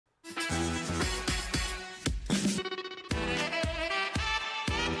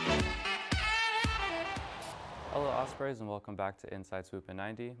Ospreys, and welcome back to Inside Swoop in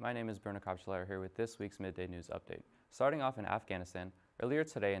 90. My name is Bruno Capsular here with this week's Midday News Update. Starting off in Afghanistan, earlier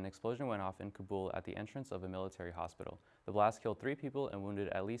today an explosion went off in Kabul at the entrance of a military hospital. The blast killed 3 people and wounded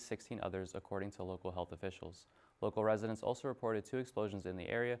at least 16 others, according to local health officials. Local residents also reported 2 explosions in the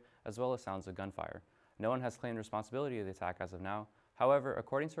area, as well as sounds of gunfire. No one has claimed responsibility of the attack as of now. However,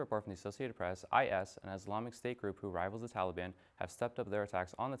 according to a report from the Associated Press, IS, an Islamic State group who rivals the Taliban, have stepped up their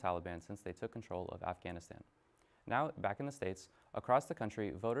attacks on the Taliban since they took control of Afghanistan. Now, back in the States, across the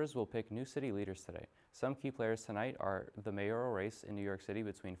country, voters will pick new city leaders today. Some key players tonight are the mayoral race in New York City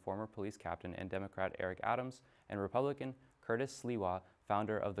between former police captain and Democrat Eric Adams and Republican Curtis Sliwa,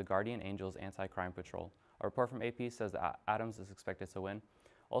 founder of the Guardian Angels Anti-Crime Patrol. A report from AP says that Adams is expected to win.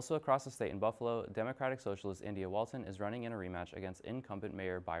 Also across the state in Buffalo, Democratic Socialist India Walton is running in a rematch against incumbent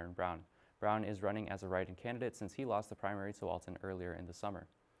Mayor Byron Brown. Brown is running as a write-in candidate since he lost the primary to Walton earlier in the summer.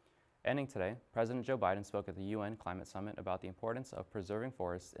 Ending today, President Joe Biden spoke at the UN Climate Summit about the importance of preserving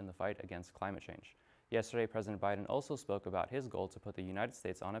forests in the fight against climate change. Yesterday, President Biden also spoke about his goal to put the United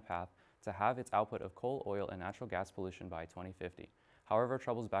States on a path to have its output of coal, oil, and natural gas pollution by 2050. However,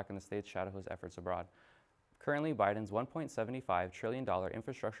 troubles back in the States shadow his efforts abroad. Currently, Biden's $1.75 trillion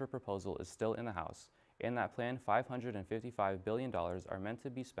infrastructure proposal is still in the House. In that plan, $555 billion are meant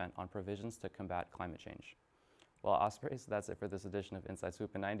to be spent on provisions to combat climate change. Well, Ospreys, that's it for this edition of Inside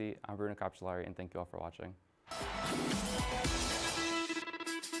Swoop in 90. I'm Bruno Capsular, and thank you all for watching.